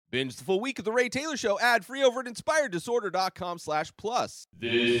Binge the full week of The Ray Taylor Show ad-free over at inspireddisorder.com/plus.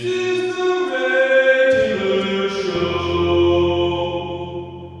 This is The Ray Taylor Show.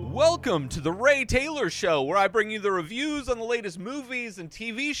 Welcome to The Ray Taylor Show, where I bring you the reviews on the latest movies and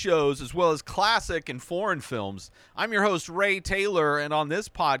TV shows, as well as classic and foreign films. I'm your host, Ray Taylor, and on this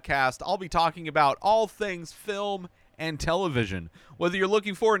podcast, I'll be talking about all things film and television. Whether you're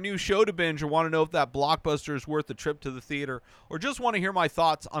looking for a new show to binge or want to know if that blockbuster is worth the trip to the theater, or just want to hear my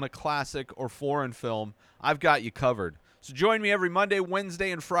thoughts on a classic or foreign film, I've got you covered. So join me every Monday, Wednesday,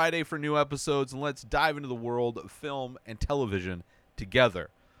 and Friday for new episodes, and let's dive into the world of film and television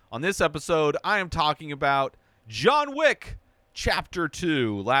together. On this episode, I am talking about John Wick Chapter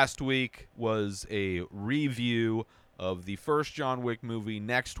 2. Last week was a review of the first John Wick movie.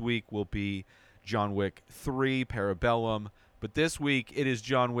 Next week will be John Wick 3, Parabellum. But this week, it is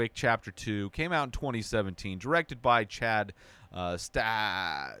John Wick Chapter 2. Came out in 2017. Directed by Chad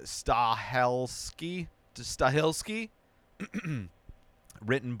Stahelski.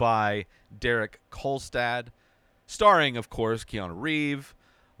 Written by Derek Kolstad. Starring, of course, Keanu Reeves.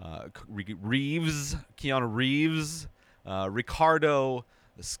 Ricardo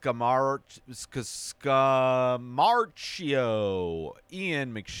Scamarcio,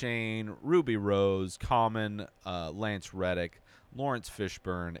 Ian McShane, Ruby Rose, Common, Lance Reddick, Lawrence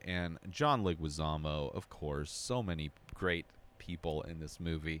Fishburne, and John Leguizamo. Of course, so many great people in this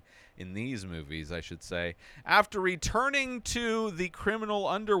movie, in these movies, I should say. After returning to the criminal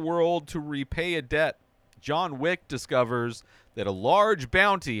underworld to repay a debt, John Wick discovers that a large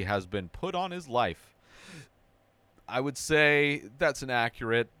bounty has been put on his life. I would say that's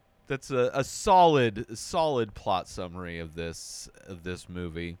that's a solid plot summary of this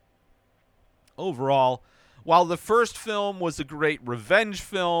movie. Overall, while the first film was a great revenge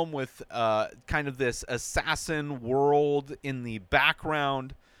film with kind of this assassin world in the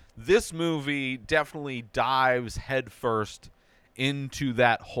background, this movie definitely dives headfirst into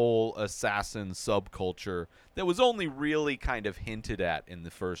that whole assassin subculture that was only really kind of hinted at in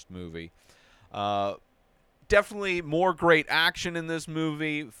the first movie. Definitely more great action in this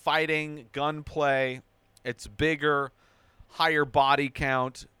movie, fighting, gunplay. It's bigger, higher body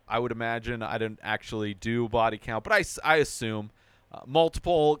count, I would imagine. I didn't actually do body count, but I assume.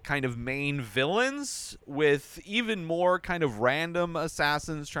 Multiple kind of main villains with even more kind of random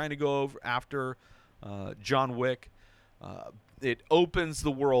assassins trying to go after John Wick. It opens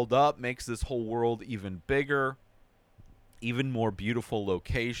the world up, makes this whole world even bigger, even more beautiful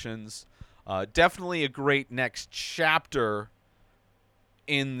locations. Definitely a great next chapter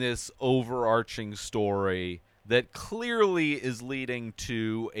in this overarching story that clearly is leading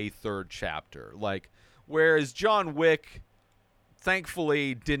to a third chapter. Like, whereas John Wick,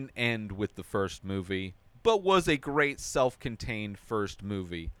 thankfully, didn't end with the first movie, but was a great self-contained first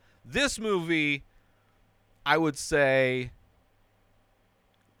movie. This movie, I would say,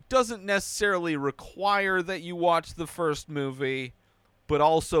 doesn't necessarily require that you watch the first movie, but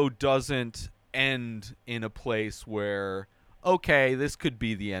also doesn't end in a place where, okay, this could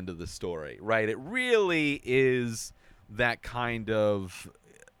be the end of the story, right? It really is that kind of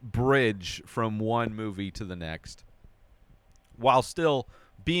bridge from one movie to the next, while still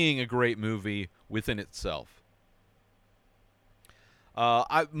being a great movie within itself. This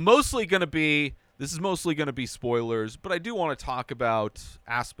is mostly going to be spoilers, but I do want to talk about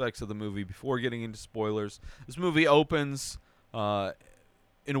aspects of the movie before getting into spoilers. This movie opens in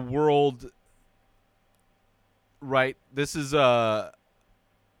a world, right? This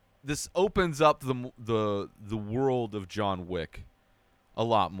opens up the world of John Wick a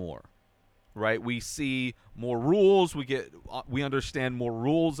lot more, right? We see more rules. We understand more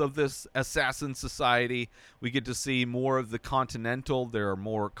rules of this assassin society. We get to see more of the Continental. There are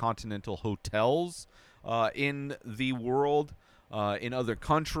more Continental hotels in the world, in other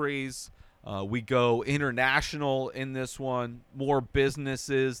countries. We go international in this one. More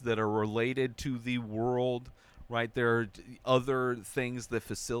businesses that are related to the world, right? There are other things that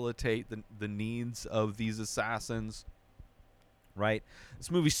facilitate the needs of these assassins, right?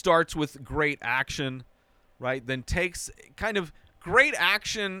 This movie starts with great action, right? Then takes kind of great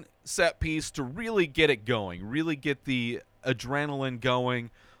action set piece to really get it going, really get the adrenaline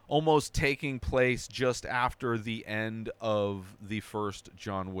going, almost taking place just after the end of the first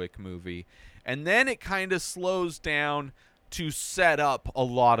John Wick movie. And then it kind of slows down to set up a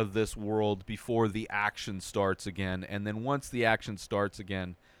lot of this world before the action starts again. And then once the action starts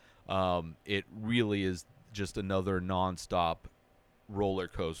again, it really is just another nonstop roller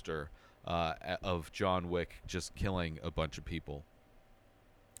coaster of John Wick just killing a bunch of people.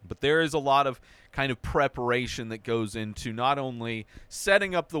 But there is a lot of kind of preparation that goes into not only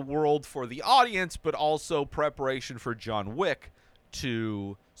setting up the world for the audience, but also preparation for John Wick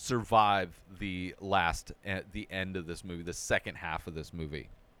to survive the end of this movie, the second half of this movie.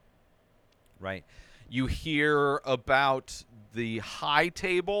 Right? You hear about the high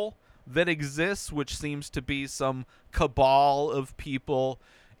table that exists, which seems to be some cabal of people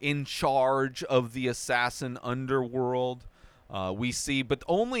in charge of the assassin underworld. We see, but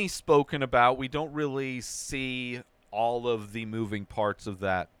only spoken about. We don't really see all of the moving parts of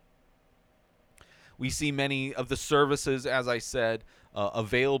that. We see many of the services, as I said,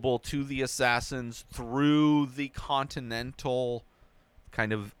 available to the assassins through the continental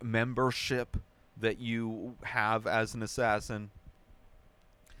kind of membership that you have as an assassin.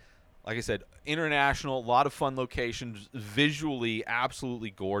 Like I said, international, a lot of fun locations, visually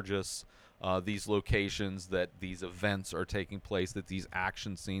absolutely gorgeous. These locations that these events are taking place, that these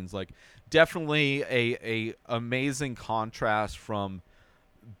action scenes, like definitely a amazing contrast from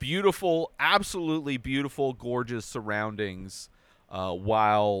beautiful, absolutely beautiful, gorgeous surroundings,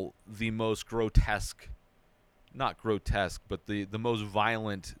 while the most grotesque, not grotesque, but the most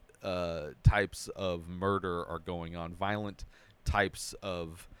violent types of murder are going on. Violent types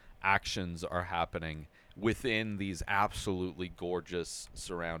of actions are happening within these absolutely gorgeous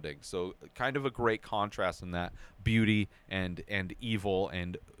surroundings. So kind of a great contrast in that beauty and evil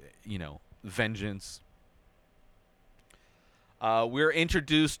and, vengeance. We're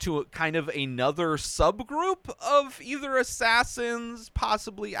introduced to kind of another subgroup of either assassins,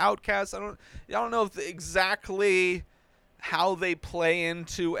 possibly outcasts. I don't know if exactly how they play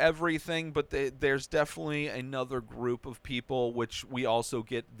into everything, but there's definitely another group of people, which we also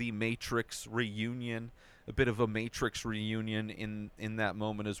get the Matrix reunion, a bit of a Matrix reunion in that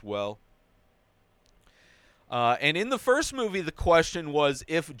moment as well. And in the first movie, the question was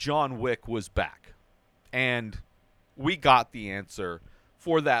if John Wick was back. And we got the answer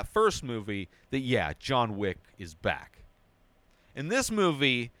for that first movie that, yeah, John Wick is back. In this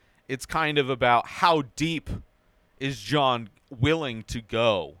movie, it's kind of about how deep is John willing to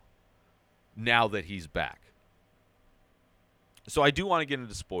go now that he's back. So I do want to get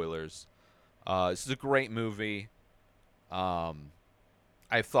into spoilers. This is a great movie. I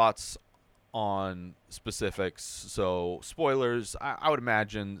have thoughts on specifics. So spoilers, I would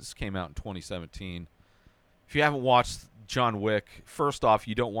imagine this came out in 2017. If you haven't watched John Wick, first off,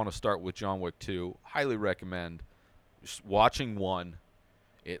 you don't want to start with John Wick 2. Highly recommend just watching 1.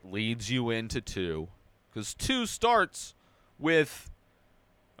 It leads you into 2. Because 2 starts with,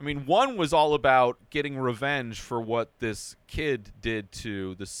 1 was all about getting revenge for what this kid did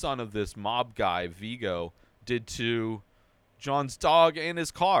to the son of this mob guy, Vigo, did to John's dog and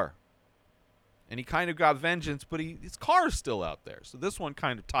his car. And he kind of got vengeance, but his car is still out there. So this one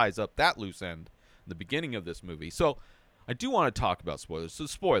kind of ties up that loose end in the beginning of this movie. So I do want to talk about spoilers. So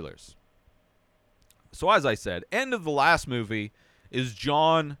spoilers. So as I said, end of the last movie is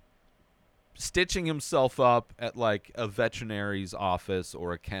John stitching himself up at like a veterinary's office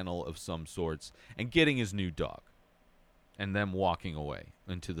or a kennel of some sorts and getting his new dog and them walking away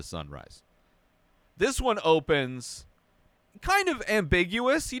into the sunrise. This one opens kind of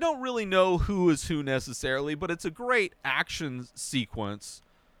ambiguous. You don't really know who is who necessarily, but it's a great action sequence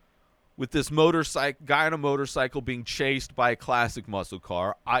with this guy on a motorcycle being chased by a classic muscle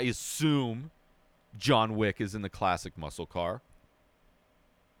car. I assume John Wick is in the classic muscle car.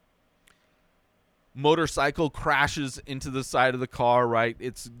 Motorcycle crashes into the side of the car, right?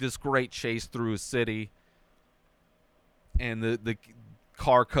 It's this great chase through a city. And the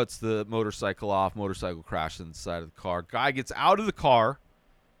car cuts the motorcycle off. Motorcycle crashes into the side of the car. Guy gets out of the car,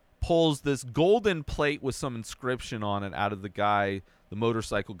 pulls this golden plate with some inscription on it out of the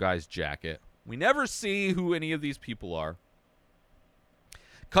motorcycle guy's jacket. We never see who any of these people are.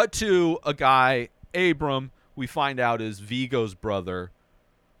 Cut to a guy, Abram, we find out is Vigo's brother,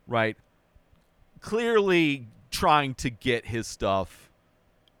 right? Clearly trying to get his stuff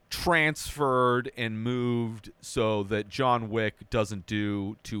transferred and moved so that John Wick doesn't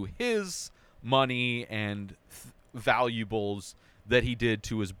do to his money and valuables that he did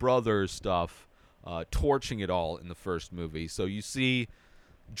to his brother's stuff, torching it all in the first movie. So you see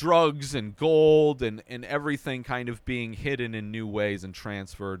drugs and gold and everything kind of being hidden in new ways and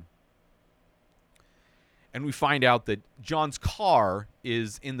transferred. And we find out that John's car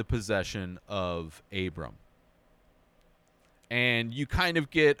is in the possession of Abram. And you kind of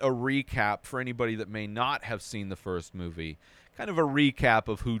get a recap for anybody that may not have seen the first movie, kind of a recap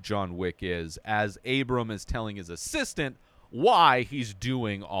of who John Wick is, as Abram is telling his assistant why he's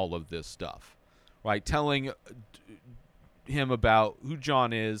doing all of this stuff, right? Telling him about who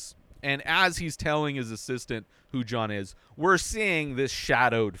John is. And as he's telling his assistant who John is, we're seeing this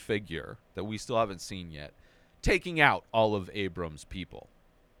shadowed figure that we still haven't seen yet, taking out all of Abram's people.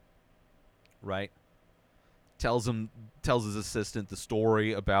 Right? Tells his assistant the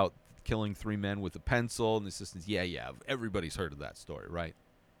story about killing 3 men with a pencil, and the assistant's, yeah, everybody's heard of that story, right?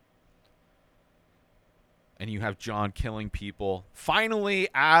 And you have John killing people. Finally,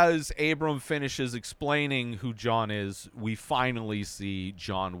 as Abram finishes explaining who John is, we finally see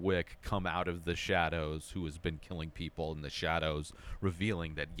John Wick come out of the shadows, who has been killing people in the shadows,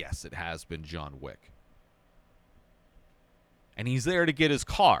 revealing that, yes, it has been John Wick. And he's there to get his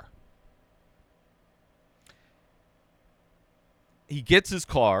car. He gets his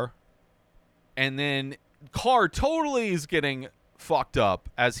car, and then car totally is getting fucked up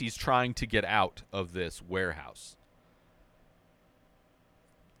as he's trying to get out of this warehouse.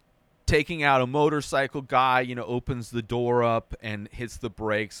 Taking out a motorcycle guy, opens the door up and hits the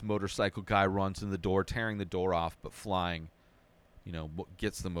brakes. Motorcycle guy runs in the door, tearing the door off, but flying,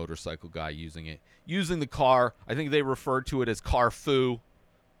 gets the motorcycle guy using the car. I think they referred to it as car foo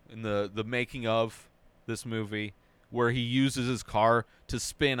in the making of this movie, where he uses his car to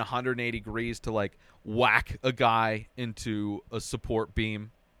spin 180 degrees to like whack a guy into a support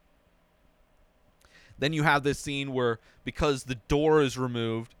beam. Then you have this scene where, because the door is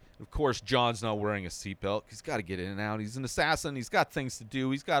removed, of course John's not wearing a seatbelt. He's got to get in and out. He's an assassin. He's got things to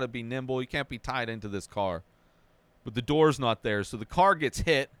do. He's got to be nimble. He can't be tied into this car. But the door's not there, so the car gets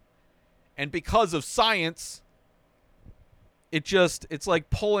hit. And because of science, it's like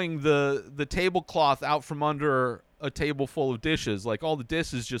pulling the tablecloth out from under a table full of dishes. Like, all the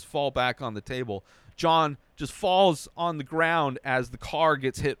dishes just fall back on the table. John just falls on the ground as the car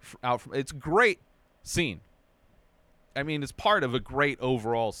gets hit out from. It's a great scene. I mean, it's part of a great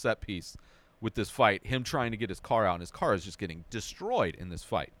overall set piece with this fight. Him trying to get his car out, and his car is just getting destroyed in this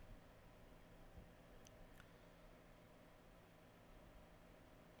fight.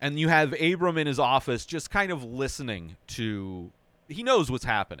 And you have Abram in his office just kind of listening to. He knows what's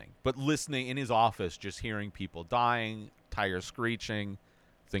happening, but listening in his office, just hearing people dying, tires screeching,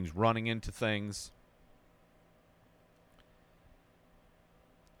 things running into things.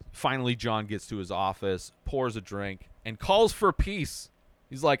 Finally, John gets to his office, pours a drink, and calls for peace.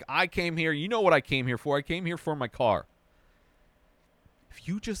 He's like, I came here. You know what I came here for. I came here for my car. If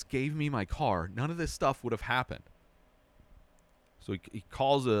you just gave me my car, none of this stuff would have happened. So he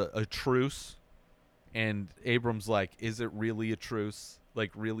calls a truce. And Abram's like, is it really a truce?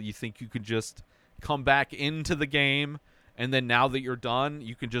 Like, really, you think you could just come back into the game, and then now that you're done,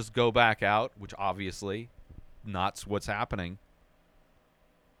 you can just go back out? Which obviously, not what's happening.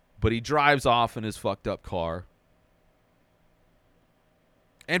 But he drives off in his fucked up car.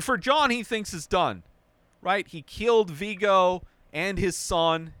 And for John, he thinks it's done. Right? He killed Vigo and his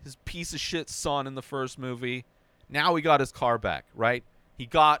son, his piece of shit son in the first movie. Now he got his car back, right? He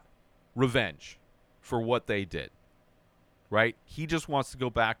got revenge for what they did, right? He just wants to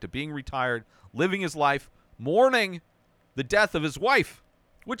go back to being retired, living his life, mourning the death of his wife,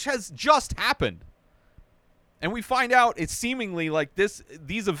 which has just happened. And we find out it's seemingly like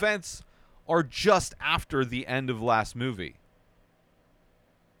these events are just after the end of last movie.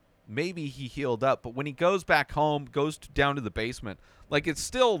 Maybe he healed up, but when he goes back home, goes down to the basement, like, it's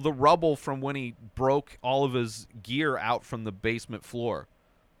still the rubble from when he broke all of his gear out from the basement floor.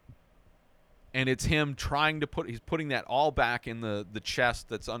 And it's him trying to he's putting that all back in the chest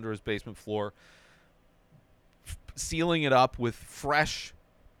that's under his basement floor, sealing it up with fresh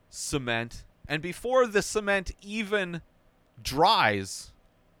cement. And before the cement even dries,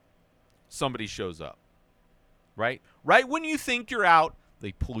 somebody shows up, right? Right when you think you're out,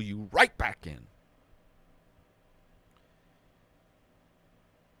 they pull you right back in.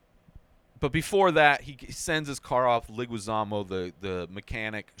 But before that, he sends his car off. Leguizamo, the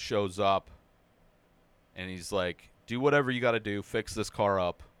mechanic, shows up. And he's like, do whatever you got to do. Fix this car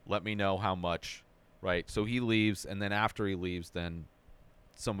up. Let me know how much. Right? So he leaves. And then after he leaves, then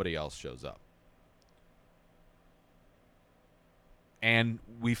somebody else shows up. And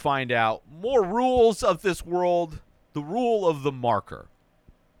we find out more rules of this world. The rule of the marker.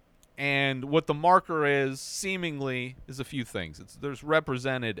 And what the marker is, seemingly, is a few things. There's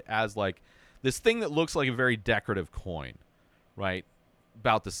represented as like this thing that looks like a very decorative coin. Right?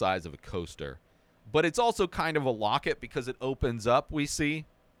 About the size of a coaster. But it's also kind of a locket because it opens up, we see.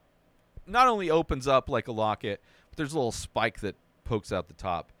 Not only opens up like a locket, but there's a little spike that pokes out the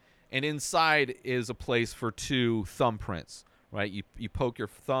top. And inside is a place for 2 thumbprints, right? You poke your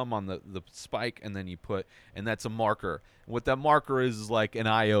thumb on the spike, and then and that's a marker. And what that marker is like an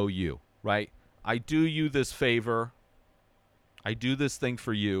IOU, right? I do you this favor. I do this thing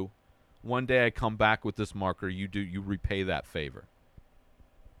for you. One day I come back with this marker. You repay that favor.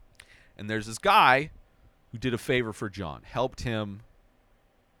 And there's this guy who did a favor for John,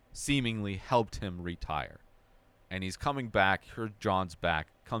 seemingly helped him retire. And he's coming back, heard John's back,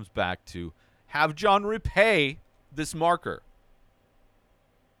 comes back to have John repay this marker.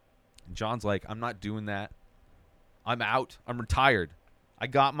 And John's like, I'm not doing that. I'm out. I'm retired. I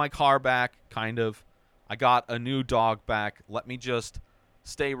got my car back, kind of. I got a new dog back. Let me just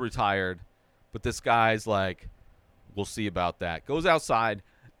stay retired. But this guy's like, we'll see about that. Goes outside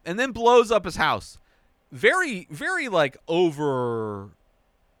and then blows up his house. Very, very like over.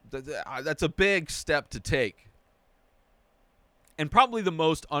 That's a big step to take. And probably the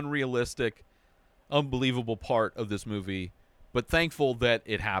most unrealistic, unbelievable part of this movie. But thankful that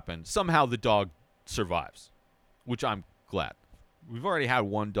it happened. Somehow the dog survives, which I'm glad. We've already had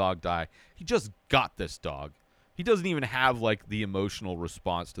one dog die. He just got this dog. He doesn't even have like the emotional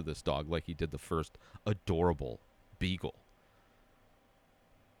response to this dog like he did the first adorable beagle.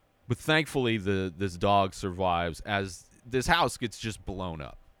 But thankfully this dog survives as this house gets just blown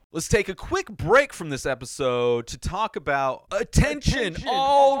up. Let's take a quick break from this episode to talk about Attention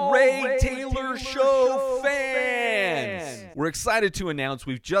all Ray Taylor Show fans! We're excited to announce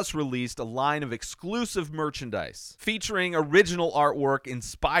we've just released a line of exclusive merchandise featuring original artwork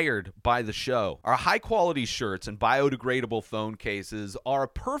inspired by the show. Our high-quality shirts and biodegradable phone cases are a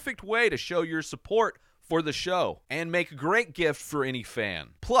perfect way to show your support for the show and make a great gift for any fan.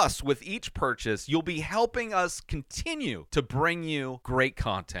 Plus, with each purchase, you'll be helping us continue to bring you great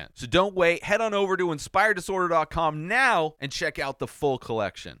content. So don't wait. Head on over to inspireddisorder.com now and check out the full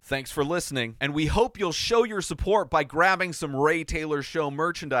collection. Thanks for listening, and we hope you'll show your support by grabbing some Ray Taylor Show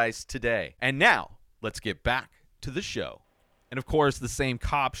merchandise today. And now, let's get back to the show. And of course, the same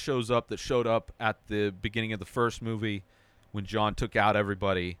cop shows up that showed up at the beginning of the first movie when John took out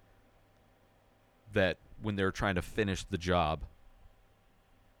everybody that when they were trying to finish the job.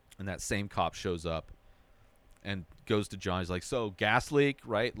 And that same cop shows up and goes to John. He's like, so, gas leak,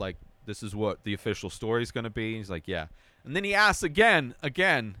 right? Like, this is what the official story is going to be? He's like, yeah. And then he asks again,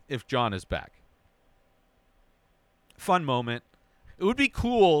 if John is back. Fun moment. It would be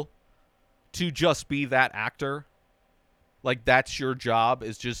cool to just be that actor. Like, that's your job,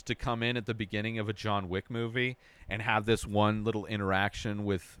 is just to come in at the beginning of a John Wick movie and have this one little interaction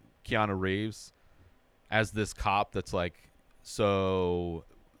with Keanu Reeves as this cop that's like, so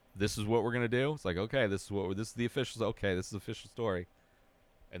this is what we're going to do? It's like, okay, this is the official, okay, this is the official story.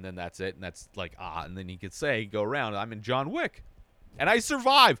 And then that's it, and that's like, and then he could say, go around, I'm in John Wick. And I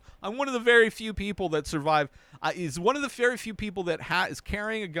survive. I'm one of the very few people that survive. Is one of the very few people that is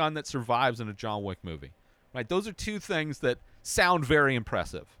carrying a gun that survives in a John Wick movie. Right? Those are two things that sound very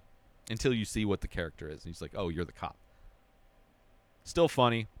impressive until you see what the character is. And he's like, oh, you're the cop. Still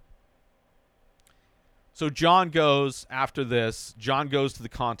funny. So John goes, after this, John goes to the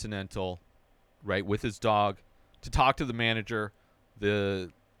Continental, right, with his dog to talk to the manager.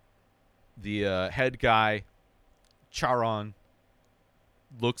 The head guy, Charon,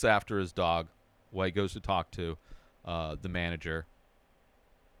 looks after his dog while he goes to talk to the manager.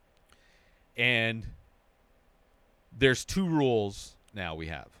 And there's two rules now we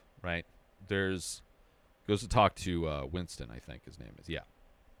have, right? Goes to talk to Winston, I think his name is. Yeah.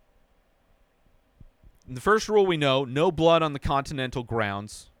 And the first rule we know, no blood on the Continental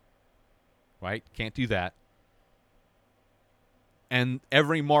grounds, right? Can't do that. And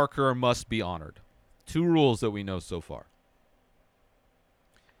every marker must be honored. Two rules that we know so far.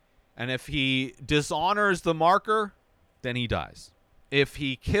 And if he dishonors the marker, then he dies. If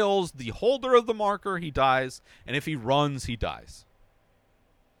he kills the holder of the marker, he dies. And if he runs, he dies.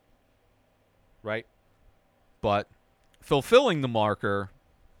 Right? But fulfilling the marker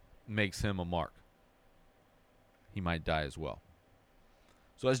makes him a mark. He might die as well.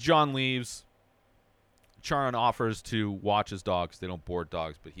 So as John leaves, Charon offers to watch his dogs. They don't board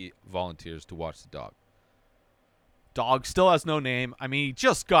dogs, but he volunteers to watch the dog. Dog still has no name. I mean, he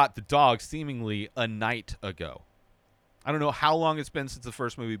just got the dog seemingly a night ago. I don't know how long it's been since the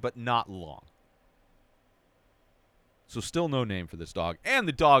first movie, but not long. So still no name for this dog. And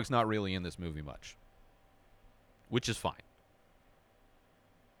the dog's not really in this movie much, which is fine.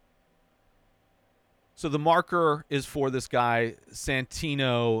 So the marker is for this guy,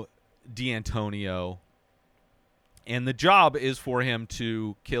 Santino D'Antonio. And the job is for him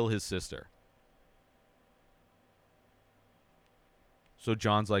to kill his sister. So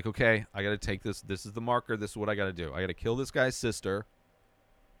John's like, okay, I got to take this. This is the marker. This is what I got to do. I got to kill this guy's sister.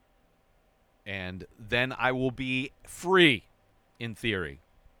 And then I will be free, in theory.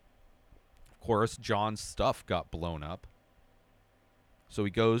 Of course, John's stuff got blown up. So he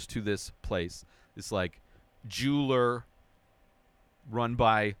goes to this place, this like jeweler run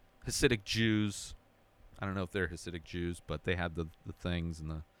by Hasidic Jews. I don't know if they're Hasidic Jews, but they have the things and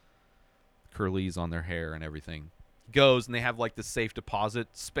the curlies on their hair and everything. He goes and they have like this safe deposit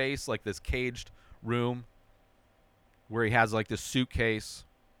space, like this caged room where he has like this suitcase.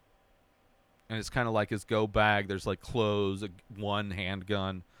 And it's kind of like his go bag. There's like clothes, one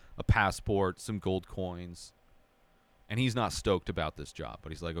handgun, a passport, some gold coins. And he's not stoked about this job,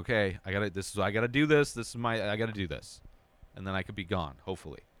 but he's like, okay, I gotta do this. I gotta do this. And then I could be gone,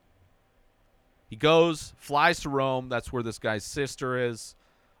 hopefully. He goes, flies to Rome. That's where this guy's sister is.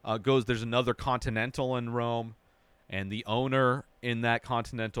 There's another Continental in Rome. And the owner in that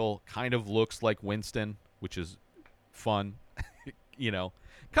Continental kind of looks like Winston, which is fun. You know,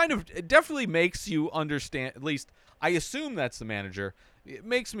 it definitely makes you understand, at least I assume that's the manager. It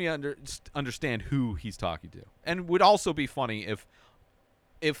makes me understand who he's talking to. And would also be funny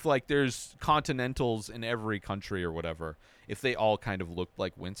if like there's Continentals in every country or whatever, if they all kind of looked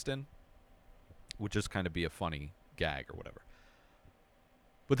like Winston, would just kind of be a funny gag or whatever.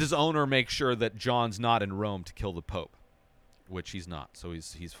 But this owner makes sure that John's not in Rome to kill the Pope, which he's not. So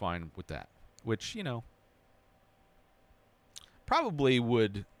he's fine with that, which, you know, probably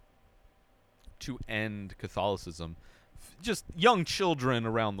would, to end Catholicism, just young children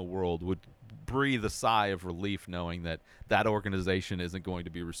around the world would breathe a sigh of relief knowing that that organization isn't going to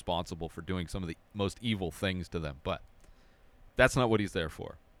be responsible for doing some of the most evil things to them. But that's not what he's there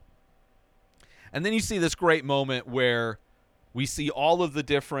for. And then you see this great moment where we see all of the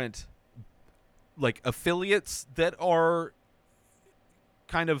different like affiliates that are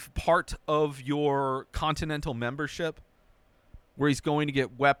kind of part of your Continental membership, where he's going to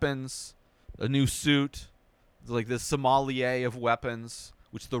get weapons, a new suit, like this sommelier of weapons,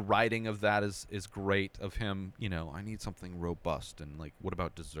 which the writing of that is great, of him, you know, I need something robust, and like, what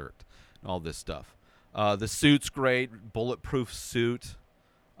about dessert, and all this stuff. The suit's great, bulletproof suit.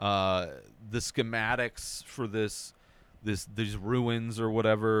 The schematics for these ruins or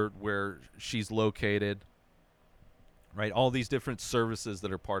whatever where she's located, right? All these different services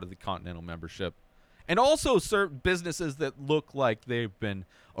that are part of the Continental membership. And also certain businesses that look like they've been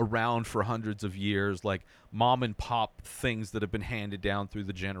around for hundreds of years, like mom and pop things that have been handed down through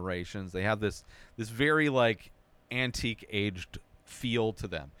the generations. They have this very like antique aged feel to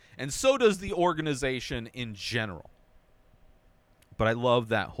them. And so does the organization in general. But I love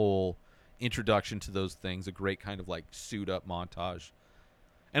that whole introduction to those things, a great kind of like suit up montage.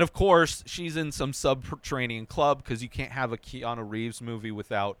 And of course, she's in some subterranean club because you can't have a Keanu Reeves movie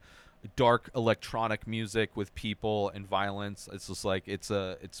without dark electronic music with people and violence. It's just like it's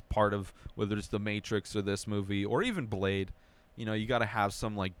part of whether it's The Matrix or this movie or even Blade. You know, you got to have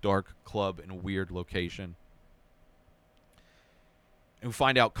some like dark club in a weird location. And we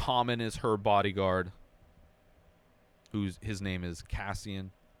find out Common is her bodyguard, his name is Cassian.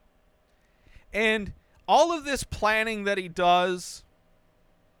 And all of this planning that he does,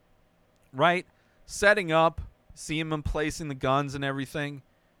 right? Setting up, see him placing the guns and everything.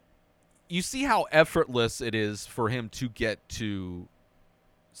 You see how effortless it is for him to get to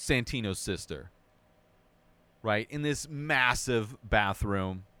Santino's sister, right? In this massive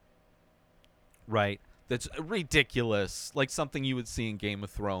bathroom, right? That's ridiculous, like something you would see in Game of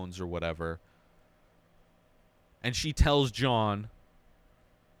Thrones or whatever. And she tells John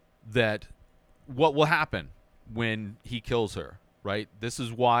that what will happen when he kills her, right? This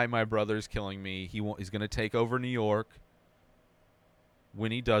is why my brother's killing me. He's going to take over New York.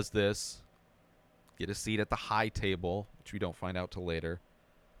 When he does this, get a seat at the high table, which we don't find out till later.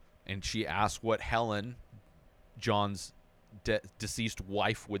 And she asks what Helen, John's deceased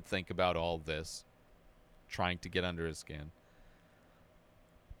wife, would think about all this, trying to get under his skin.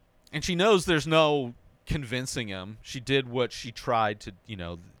 And she knows there's no convincing him. She did what she tried to,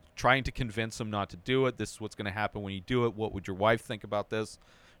 trying to convince him not to do it. This is what's going to happen when you do it. What would your wife think about this?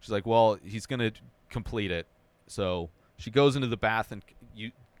 She's like, well, he's going to complete it. So she goes into the bath and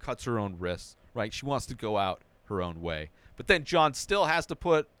cuts her own wrists, right? She wants to go out her own way. But then John still has to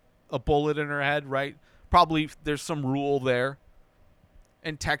put a bullet in her head, right? Probably there's some rule there.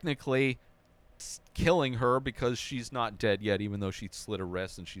 And technically killing her because she's not dead yet, even though she slit her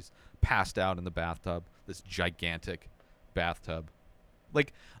wrist and she's passed out in the bathtub, this gigantic bathtub.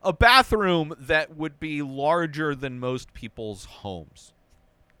 Like a bathroom that would be larger than most people's homes.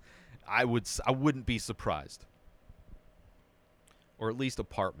 I wouldn't be surprised. Or at least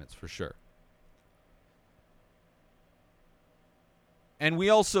apartments for sure. And we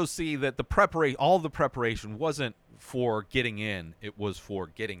also see that all the preparation wasn't for getting in, it was for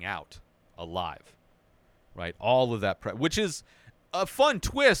getting out alive. Right? All of that which is a fun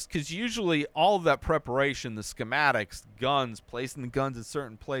twist, because usually all of that preparation, the schematics, guns, placing the guns in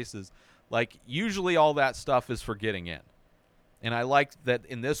certain places, like usually all that stuff is for getting in. And I like that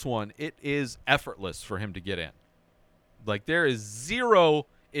in this one, it is effortless for him to get in. Like, there is zero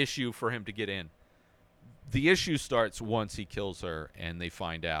issue for him to get in. The issue starts once he kills her and they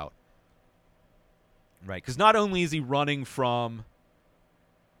find out. Right? Because not only is he running from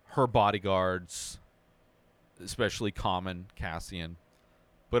her bodyguards, especially Common, Cassian,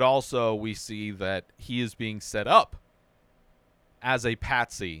 but also we see that he is being set up as a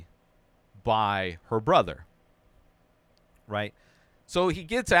patsy by her brother. Right? So he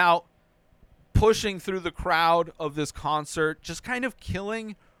gets out, pushing through the crowd of this concert, just kind of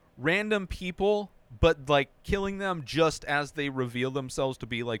killing random people, but like killing them just as they reveal themselves to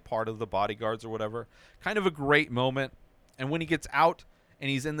be like part of the bodyguards or whatever. Kind of a great moment. And when he gets out and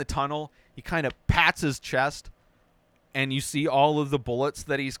he's in the tunnel, he kind of pats his chest, and you see all of the bullets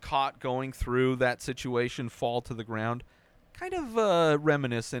that he's caught going through that situation fall to the ground. Kind of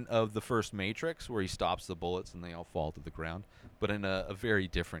reminiscent of the first Matrix, where he stops the bullets and they all fall to the ground, but in a very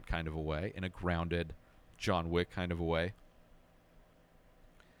different kind of a way, in a grounded John Wick kind of a way.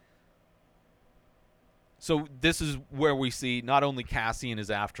 So this is where we see not only Cassian is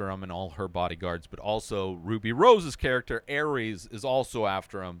after him and all her bodyguards, but also Ruby Rose's character, Ares, is also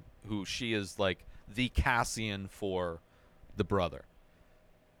after him, who she is like the Cassian for the brother.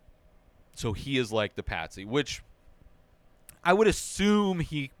 So he is like the patsy, which I would assume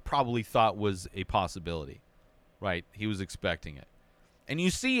he probably thought was a possibility, right? He was expecting it. And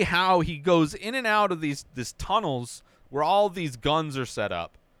you see how he goes in and out of these tunnels where all these guns are set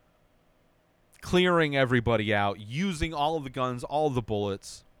up, clearing everybody out, using all of the guns, all of the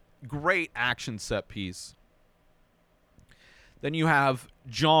bullets. Great action set piece. Then you have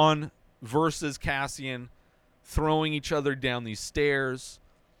John versus Cassian throwing each other down these stairs,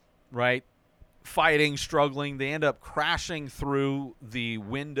 right? Fighting, struggling. They end up crashing through the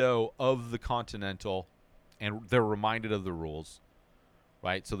window of the Continental, and they're reminded of the rules,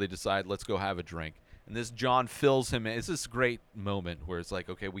 right? So they decide, let's go have a drink. And this John fills him in. It's this great moment where it's like,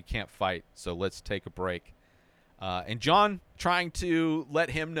 okay, we can't fight, so let's take a break. And John trying to let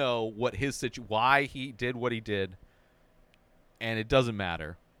him know what his why he did what he did, and it doesn't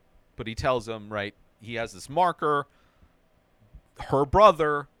matter. But he tells him, right, he has this marker. Her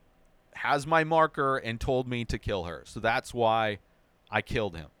brother has my marker and told me to kill her. So that's why I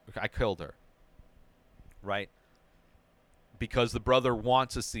killed him. I killed her. Right? Because the brother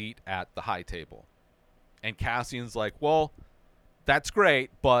wants a seat at the high table. And Cassian's like, well, that's great,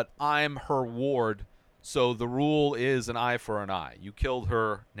 but I'm her ward, so the rule is an eye for an eye. You killed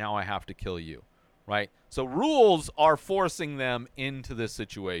her, now I have to kill you. Right? So rules are forcing them into this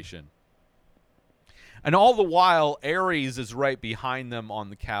situation. And all the while, Ares is right behind them on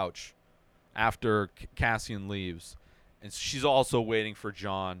the couch after Cassian leaves. And she's also waiting for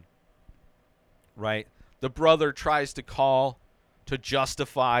John. Right? The brother tries to call to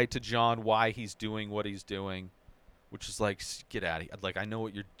justify to John why he's doing what he's doing, which is like, get out of here. Like, I know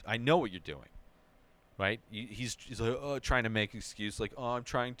what you're doing. Right? He's like, trying to make an excuse, like, I'm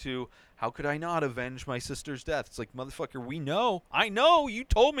trying to, how could I not avenge my sister's death? It's like, motherfucker, we know. I know you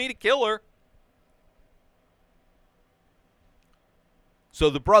told me to kill her. So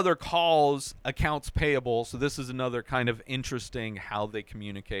the brother calls accounts payable. So this is another kind of interesting how they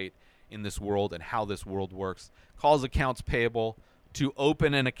communicate in this world and how this world works. Calls accounts payable to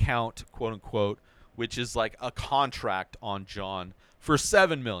open an account, quote unquote, which is like a contract on John for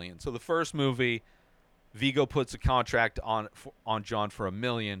 $7 million. So the first movie, Vigo puts a contract on John for $1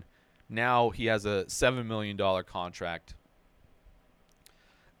 million. Now he has a $7 million contract.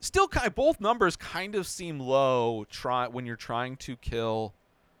 Still, both numbers kind of seem low when you're trying to kill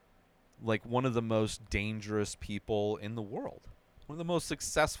like one of the most dangerous people in the world, one of the most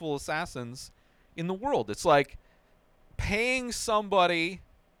successful assassins in the world. It's like paying somebody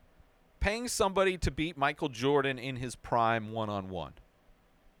to beat Michael Jordan in his prime one-on-one,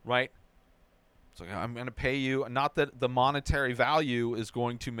 right? It's like, I'm going to pay you. Not that the monetary value is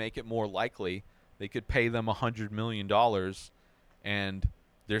going to make it more likely. They could pay them $100 million and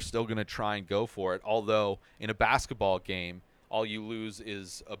they're still going to try and go for it. Although in a basketball game, all you lose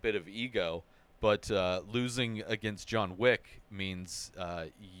is a bit of ego. But losing against John Wick means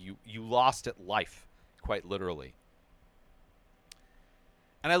you lost at life, quite literally.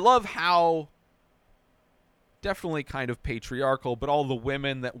 And I love how definitely kind of patriarchal, but all the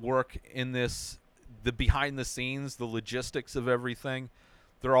women that work in this, the behind the scenes, the logistics of everything,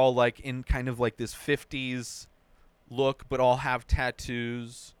 they're all like in kind of like this 50s look, but all have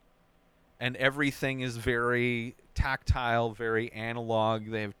tattoos, and everything is very tactile, very analog.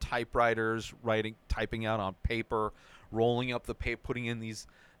 They have typewriters typing out on paper, rolling up the paper, putting in these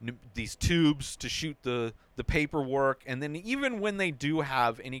tubes to shoot the paperwork. And then even when they do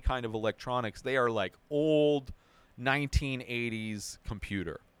have any kind of electronics, they are like old 1980s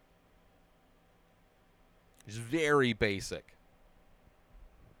computer. It's very basic.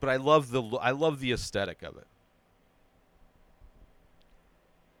 But I love the aesthetic of it.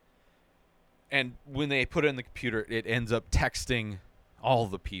 And when they put it in the computer, it ends up texting all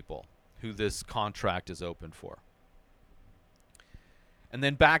the people who this contract is open for. And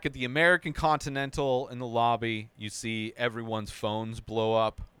then back at the American Continental in the lobby, you see everyone's phones blow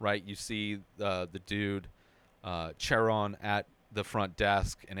up, right? You see the dude, Charon, at the front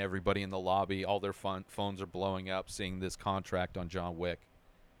desk, and everybody in the lobby, all their phones are blowing up, seeing this contract on John Wick.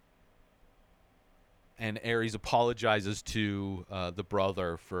 And Ares apologizes to the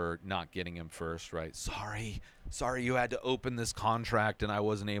brother for not getting him first, right? Sorry you had to open this contract and I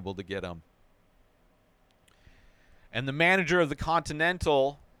wasn't able to get him. And the manager of the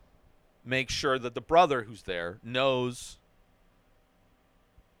Continental makes sure that the brother who's there knows,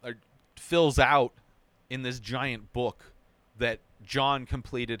 or fills out in this giant book that John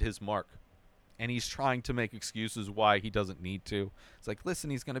completed his mark. And he's trying to make excuses why he doesn't need to. It's like, listen,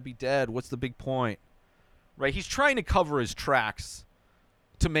 he's going to be dead. What's the big point? Right? He's trying to cover his tracks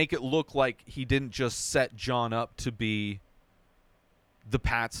to make it look like he didn't just set John up to be the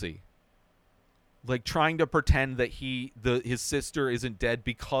patsy. Like trying to pretend that his sister isn't dead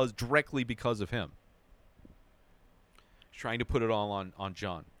directly because of him. He's trying to put it all on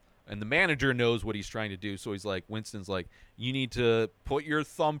John. And the manager knows what he's trying to do, so he's like, Winston's like, you need to put your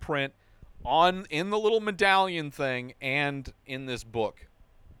thumbprint in the little medallion thing and in this book.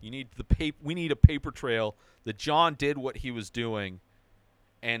 We need a paper trail that John did what he was doing,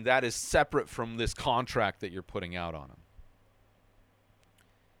 and that is separate from this contract that you're putting out on him.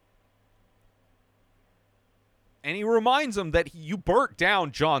 And he reminds him that you burnt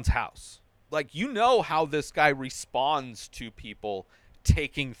down John's house. Like, you know how this guy responds to people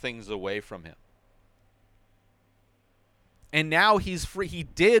taking things away from him. And now he's free. He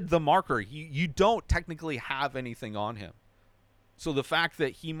did the marker. You don't technically have anything on him. So the fact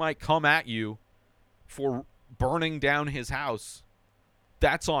that he might come at you for burning down his house,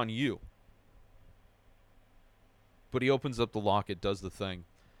 that's on you. But he opens up the locket, does the thing.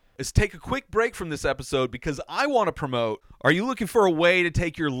 Let's take a quick break from this episode because I want to promote. Are you looking for a way to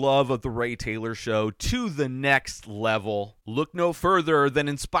take your love of The Ray Taylor Show to the next level? Look no further than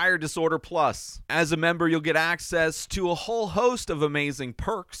Inspired Disorder Plus. As a member, you'll get access to a whole host of amazing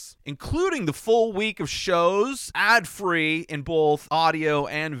perks, including the full week of shows, ad-free in both audio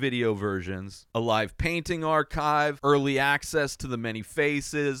and video versions, a live painting archive, early access to the many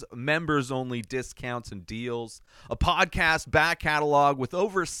faces, members-only discounts and deals, a podcast back catalog with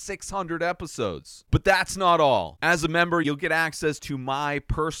over 600 episodes. But that's not all. As a member, you'll get access to my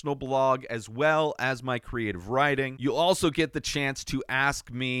personal blog as well as my creative writing. You'll also get the chance to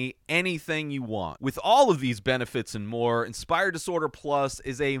ask me anything you want. With all of these benefits and more, Inspired Disorder Plus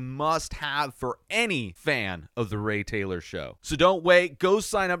is a must-have for any fan of The Ray Taylor Show. So don't wait. Go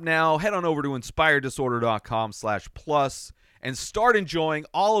sign up now. Head on over to inspireddisorder.com/plus and start enjoying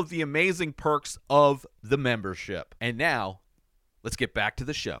all of the amazing perks of the membership. And now, let's get back to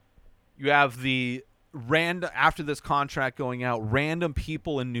the show. You have after this contract going out, random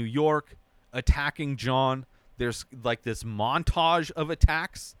people in New York attacking John. There's like this montage of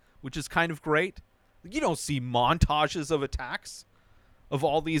attacks, which is kind of great. You don't see montages of attacks of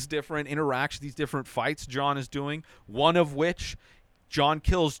all these different interactions, these different fights John is doing, one of which John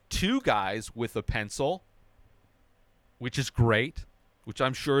kills 2 guys with a pencil, which is great, which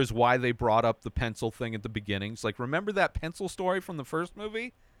I'm sure is why they brought up the pencil thing at the beginning. It's like, remember that pencil story from the first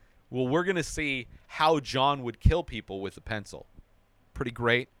movie? Well, we're going to see how John would kill people with a pencil. Pretty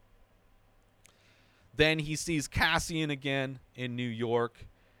great. Then he sees Cassian again in New York,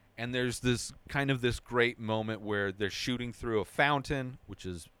 and there's this great moment where they're shooting through a fountain, which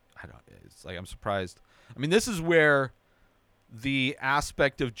is, it's like, I'm surprised. I mean, this is where the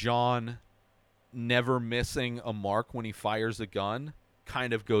aspect of John never missing a mark when he fires a gun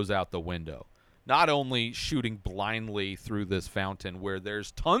kind of goes out the window. Not only shooting blindly through this fountain where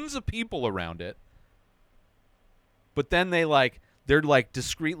there's tons of people around it, but then they're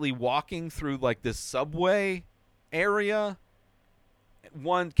discreetly walking through like this subway area.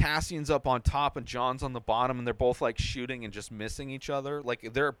 Cassian's up on top and John's on the bottom, and they're both like shooting and just missing each other.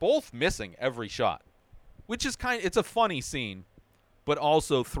 Like, they're both missing every shot, which is it's a funny scene, but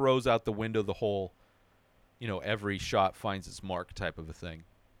also throws out the window the whole, every shot finds its mark type of a thing.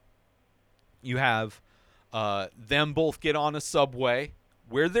 You have Them both get on a subway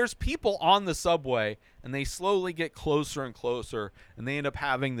where there's people on the subway, and they slowly get closer and closer, and they end up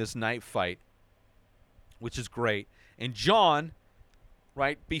having this knife fight, which is great. And John,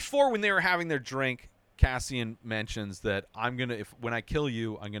 right, before when they were having their drink, Cassian mentions that when I kill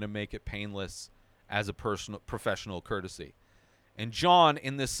you, I'm gonna make it painless as a professional courtesy. And John,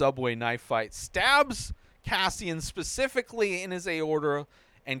 in this subway knife fight, stabs Cassian specifically in his aorta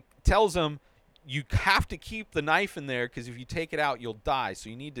and tells him, you have to keep the knife in there because if you take it out, you'll die.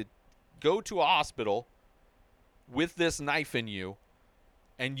 So you need to go to a hospital with this knife in you,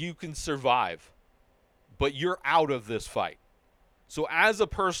 and you can survive. But you're out of this fight. So as a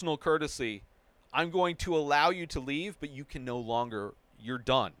personal courtesy, I'm going to allow you to leave, but you can no longer, you're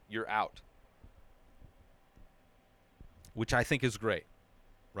done. You're out. Which I think is great,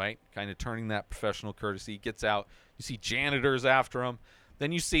 right? Kind of turning that professional courtesy. He gets out. You see janitors after him.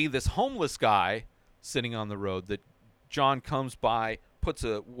 Then you see this homeless guy sitting on the road that John comes by, puts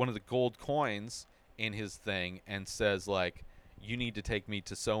one of the gold coins in his thing and says, like, you need to take me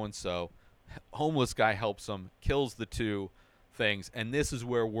to so-and-so. Homeless guy helps him, kills the two things, and this is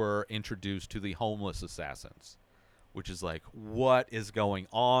where we're introduced to the homeless assassins, which is like, what is going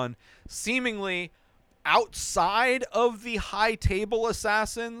on? Seemingly outside of the high table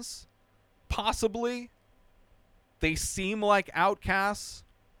assassins, possibly. They seem like outcasts.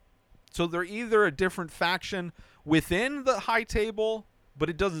 So they're either a different faction within the high table, but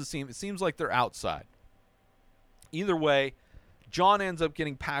it seems like they're outside. Either way, John ends up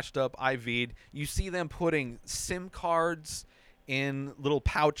getting patched up, IV'd. You see them putting SIM cards in little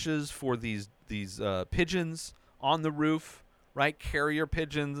pouches for these pigeons on the roof, right? Carrier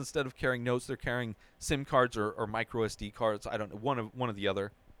pigeons. Instead of carrying notes, they're carrying SIM cards or micro SD cards. I don't know, one of the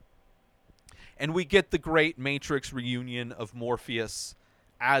other. And we get the great Matrix reunion of Morpheus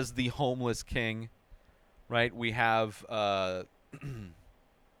as the homeless king, right? We have, God,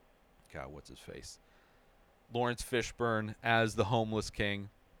 what's his face? Lawrence Fishburne as the homeless king.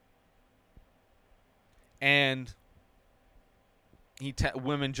 And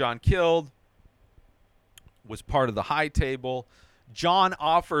women John killed was part of the high table. John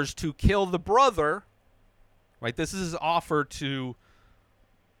offers to kill the brother, right? This is his offer to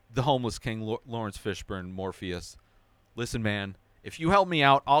the homeless king, Lawrence Fishburne, Morpheus. Listen, man, if you help me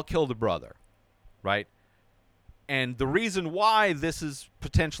out, I'll kill the brother, right? And the reason why this is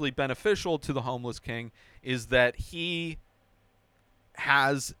potentially beneficial to the homeless king is that he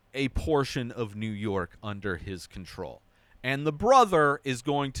has a portion of New York under his control. And the brother is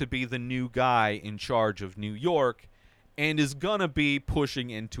going to be the new guy in charge of New York and is going to be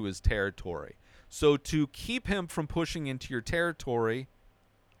pushing into his territory. So to keep him from pushing into your territory,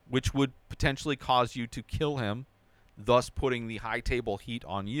 which would potentially cause you to kill him, thus putting the high table heat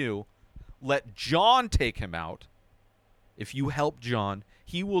on you, let John take him out. If you help John,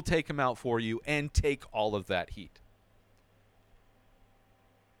 he will take him out for you and take all of that heat.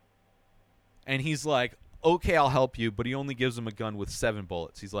 And he's like, okay, I'll help you, but he only gives him a gun with 7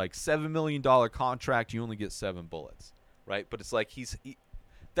 bullets. He's like, $7 million contract, you only get 7 bullets, right? But it's like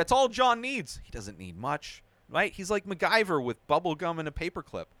that's all John needs. He doesn't need much, right? He's like MacGyver with bubble gum and a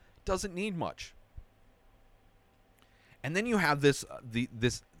paperclip. Doesn't need much. And then you have this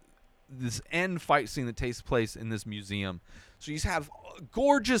end fight scene that takes place in this museum. So you have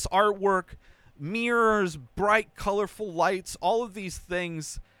gorgeous artwork, mirrors, bright, colorful lights, all of these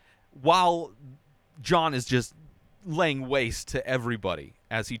things, while John is just laying waste to everybody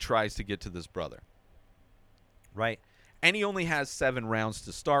as he tries to get to this brother. Right? And he only has 7 rounds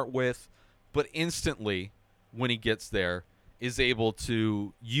to start with, but instantly, when he gets there, is able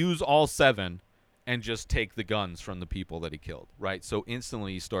to use all 7 and just take the guns from the people that he killed, right? So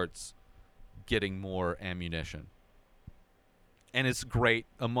instantly he starts getting more ammunition. And it's great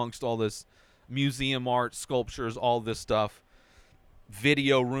amongst all this museum art, sculptures, all this stuff.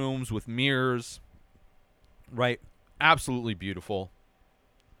 Video rooms with mirrors, right? Absolutely beautiful.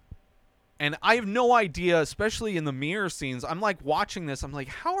 And I have no idea, especially in the mirror scenes, I'm like watching this, I'm like,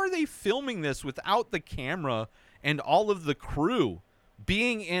 how are they filming this without the camera and all of the crew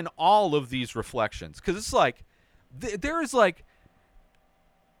being in all of these reflections? Because it's like, they're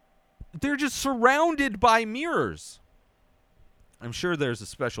just surrounded by mirrors. I'm sure there's a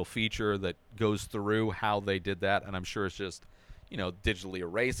special feature that goes through how they did that, and I'm sure it's just, digitally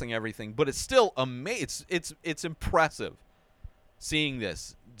erasing everything. But it's still amazing. It's impressive seeing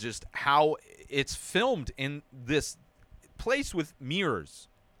this, just how it's filmed in this place with mirrors.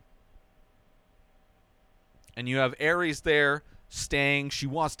 And you have Ares there staying. She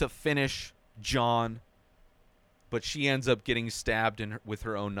wants to finish John, but she ends up getting stabbed with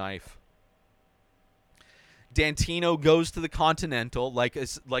her own knife. Dantino goes to the Continental like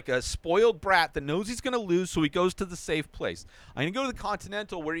a spoiled brat that knows he's going to lose, so he goes to the safe place. I'm going to go to the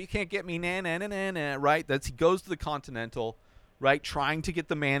Continental where you can't get me, right? He goes to the Continental, right, trying to get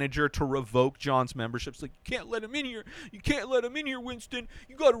the manager to revoke John's membership. It's like, you can't let him in here. You can't let him in here, Winston.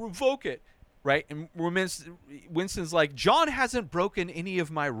 You got to revoke it, right? And Winston's like, John hasn't broken any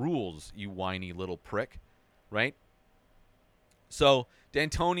of my rules, you whiny little prick, right? So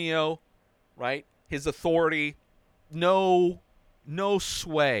D'Antonio, right, his authority, no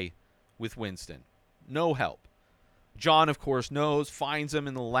sway with Winston. No help. John, of course, knows, finds him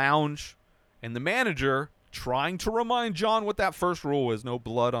in the lounge, and the manager, trying to remind John what that first rule was, no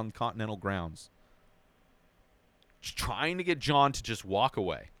blood on Continental grounds. Just trying to get John to just walk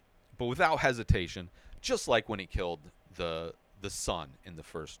away, but without hesitation, just like when he killed the son in the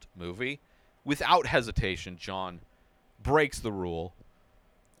first movie. Without hesitation, John breaks the rule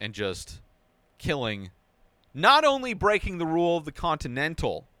and just killing, not only breaking the rule of the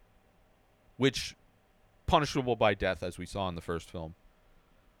Continental, which punishable by death as we saw in the first film,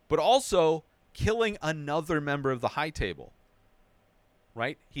 but also killing another member of the High Table,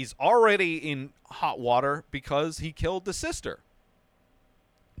 right? He's already in hot water because he killed the sister.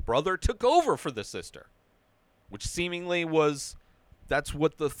 Brother took over for the sister, which seemingly was, that's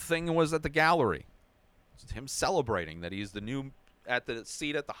what the thing was at the gallery. It's him celebrating that he's the new at the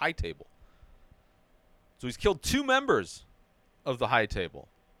seat at the High Table. So he's killed 2 members of the High Table.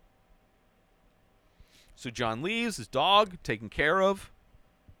 So John leaves, his dog taken care of,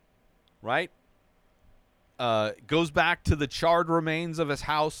 right? Goes back to the charred remains of his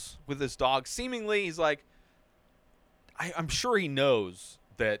house with his dog. Seemingly, he's like, I'm sure he knows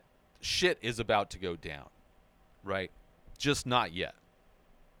that shit is about to go down, right? Just not yet.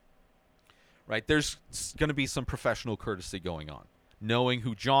 Right? There's going to be some professional courtesy going on. Knowing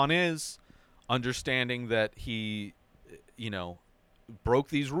who John is, understanding that he, broke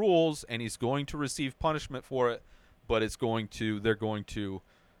these rules and he's going to receive punishment for it, but they're going to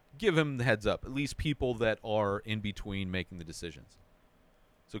give him the heads up, at least people that are in between making the decisions.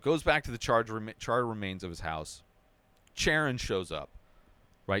 So it goes back to the charred remains of his house. Charon shows up,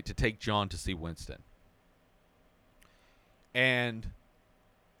 right, to take John to see Winston. And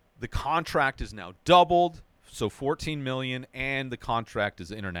the contract is now doubled, so $14 million, and the contract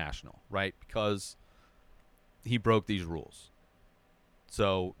is international, right? Because he broke these rules.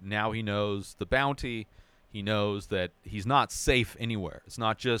 So now he knows the bounty. He knows that he's not safe anywhere. It's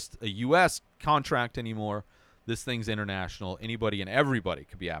not just a U.S. contract anymore. This thing's international. Anybody and everybody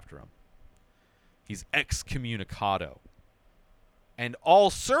could be after him. He's excommunicado. And all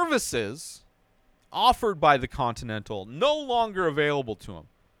services offered by the Continental no longer available to him,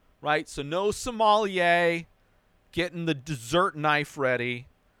 right? So no sommelier getting the dessert knife ready.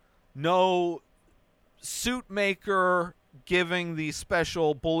 No suit maker giving the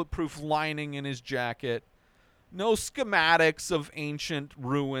special bulletproof lining in his jacket. No schematics of ancient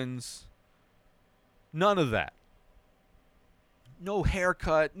ruins. None of that. No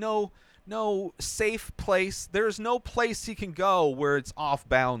haircut. No safe place. There's no place he can go where it's off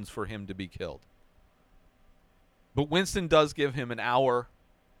bounds for him to be killed. But Winston does give him an hour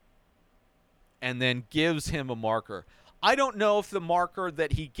and then gives him a marker. I don't know if the marker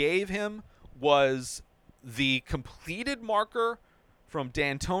that he gave him was the completed marker from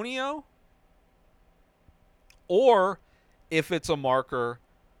D'Antonio or if it's a marker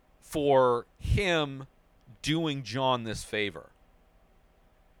for him doing John this favor.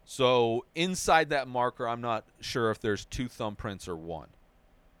 So inside that marker, I'm not sure if there's 2 thumbprints or 1.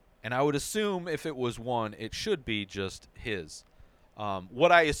 And I would assume if it was 1, it should be just his.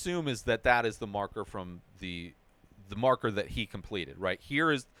 What I assume is that is the marker from the marker that he completed, right?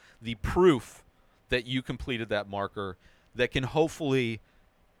 Here is the proof that you completed that marker that can hopefully,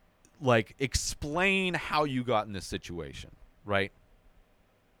 explain how you got in this situation, right?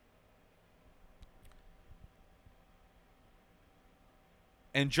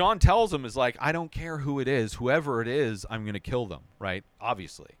 And John tells him, I don't care who it is. Whoever it is, I'm going to kill them, right?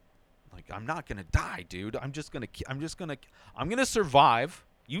 Obviously. I'm not going to die, dude. I'm going to survive.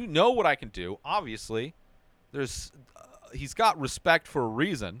 You know what I can do. Obviously, he's got respect for a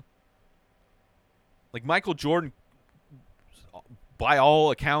reason. Michael Jordan, by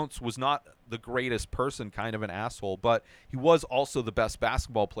all accounts, was not the greatest person, kind of an asshole, but he was also the best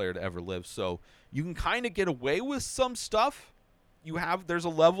basketball player to ever live. So you can kind of get away with some stuff. There's a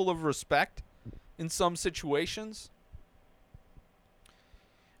level of respect in some situations.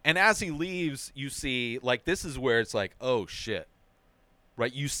 And as he leaves, you see, this is where it's oh, shit.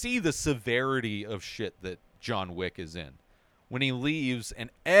 Right? You see the severity of shit that John Wick is in. When he leaves and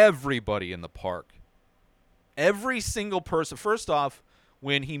everybody in the park Every single person, first off,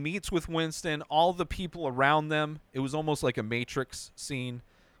 when he meets with Winston, all the people around them, it was almost like a Matrix scene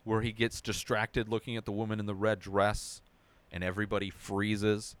where he gets distracted looking at the woman in the red dress and everybody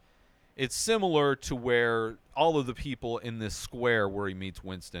freezes. It's similar to where all of the people in this square where he meets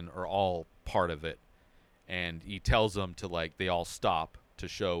Winston are all part of it. And he tells them to, like, they all stop to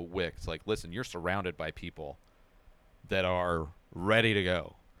show Wick. It's like, listen, you're surrounded by people that are ready to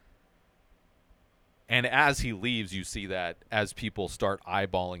go. And as he leaves, you see that as people start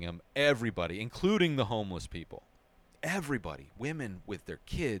eyeballing him, everybody, including the homeless people, everybody, women with their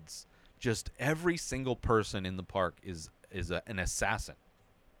kids, just every single person in the park is an assassin,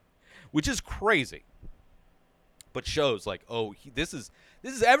 which is crazy, but shows like, oh, this is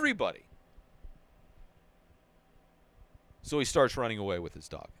everybody. So he starts running away with his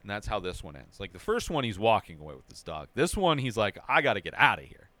dog, and that's how this one ends. Like, the first one, he's walking away with his dog. This one, he's like, I got to get out of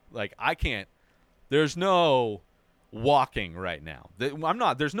here. Like, I can't. There's no walking right now.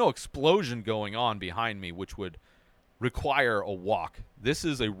 There's no explosion going on behind me, which would require a walk. This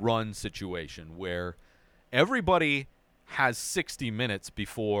is a run situation where everybody has 60 minutes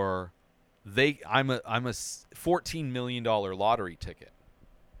before I'm a $14 million lottery ticket.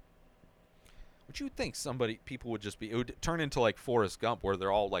 Which you would think people would just be, it would turn into like Forrest Gump where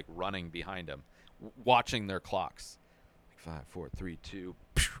they're all like running behind him, watching their clocks. 5, 4, 3, 2,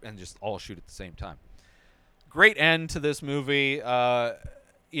 and just all shoot at the same time. Great end to this movie.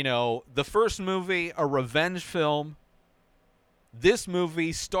 The first movie, a revenge film. This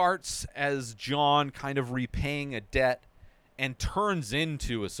movie starts as John kind of repaying a debt and turns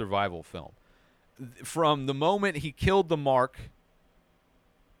into a survival film. From the moment he killed the mark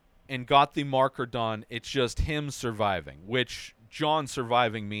and got the marker done, it's just him surviving, which John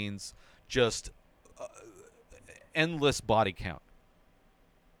surviving means just endless body count.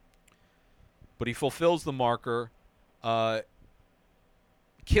 But he fulfills the marker.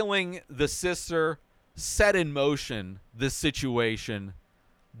 Killing the sister set in motion this situation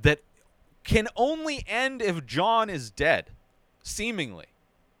that can only end if John is dead, seemingly.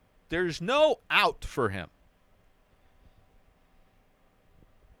 There's no out for him.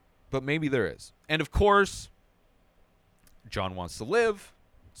 But maybe there is. And of course, John wants to live,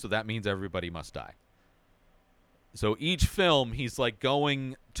 so that means everybody must die. So each film, he's like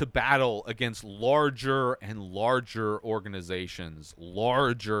going to battle against larger and larger organizations,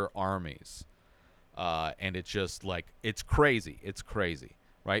 larger armies. And it's just like, it's crazy. It's crazy,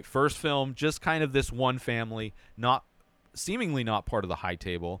 right? First film, just kind of this one family, seemingly not part of the high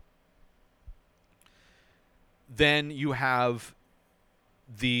table. Then you have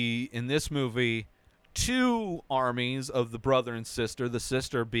in this movie, two armies of the brother and sister, the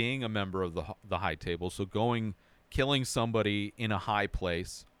sister being a member of the high table, so killing somebody in a high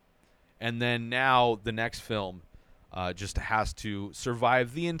place. And then now the next film just has to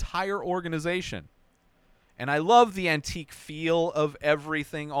survive the entire organization. And I love the antique feel of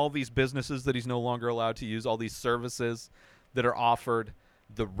everything, all these businesses that he's no longer allowed to use, all these services that are offered.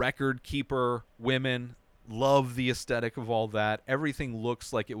 The record keeper women, love the aesthetic of all that. Everything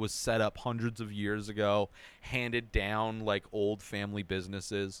looks like it was set up hundreds of years ago, handed down like old family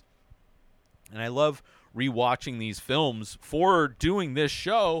businesses. And I love rewatching these films for doing this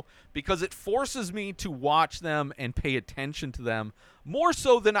show because it forces me to watch them and pay attention to them more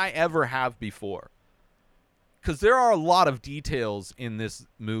so than I ever have before. Because there are a lot of details in this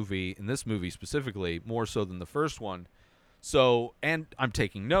movie specifically, more so than the first one. So, and I'm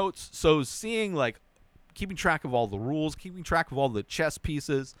taking notes. So seeing like, keeping track of all the rules, keeping track of all the chess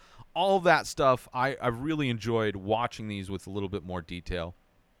pieces, all of that stuff, I've really enjoyed watching these with a little bit more detail,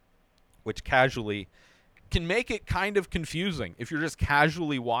 which casually can make it kind of confusing if you're just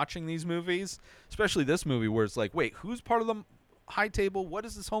casually watching these movies, especially this movie where it's like, wait, who's part of the high table? What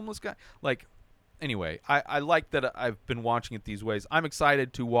is this homeless guy? Like, anyway, I like that I've been watching it these ways. I'm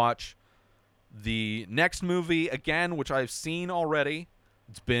excited to watch the next movie again, which I've seen already.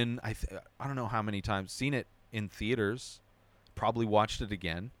 It's been, I don't know how many times, seen it in theaters, probably watched it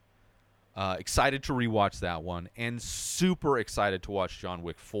again. Excited to rewatch that one, and super excited to watch John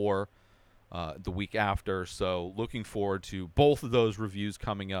Wick 4 the week after. So looking forward to both of those reviews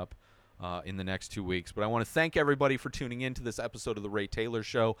coming up in the next 2 weeks. But I want to thank everybody for tuning in to this episode of The Ray Taylor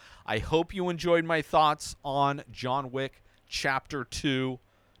Show. I hope you enjoyed my thoughts on John Wick Chapter 2.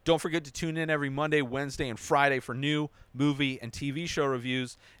 Don't forget to tune in every Monday, Wednesday, and Friday for new movie and TV show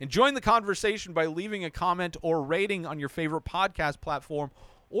reviews. And join the conversation by leaving a comment or rating on your favorite podcast platform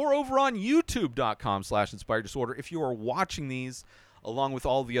or over on youtube.com/inspireddisorder if you are watching these along with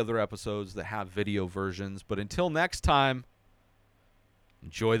all the other episodes that have video versions. But until next time,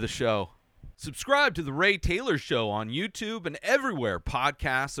 enjoy the show. Subscribe to The Ray Taylor Show on YouTube and everywhere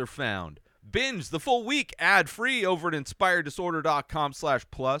podcasts are found. Binge the full week ad-free over at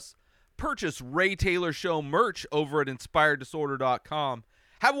inspireddisorder.com/plus. Purchase Ray Taylor Show merch over at inspireddisorder.com.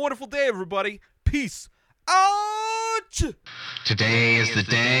 Have a wonderful day, everybody. Peace out! Today is the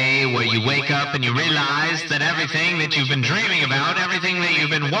day where you wake up and you realize that everything that you've been dreaming about, everything that you've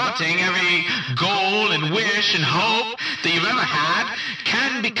been wanting, every goal and wish and hope that you've ever had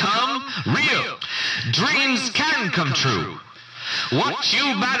can become real. Dreams can come true. What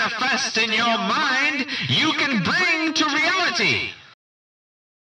you manifest in your mind, you can bring to reality.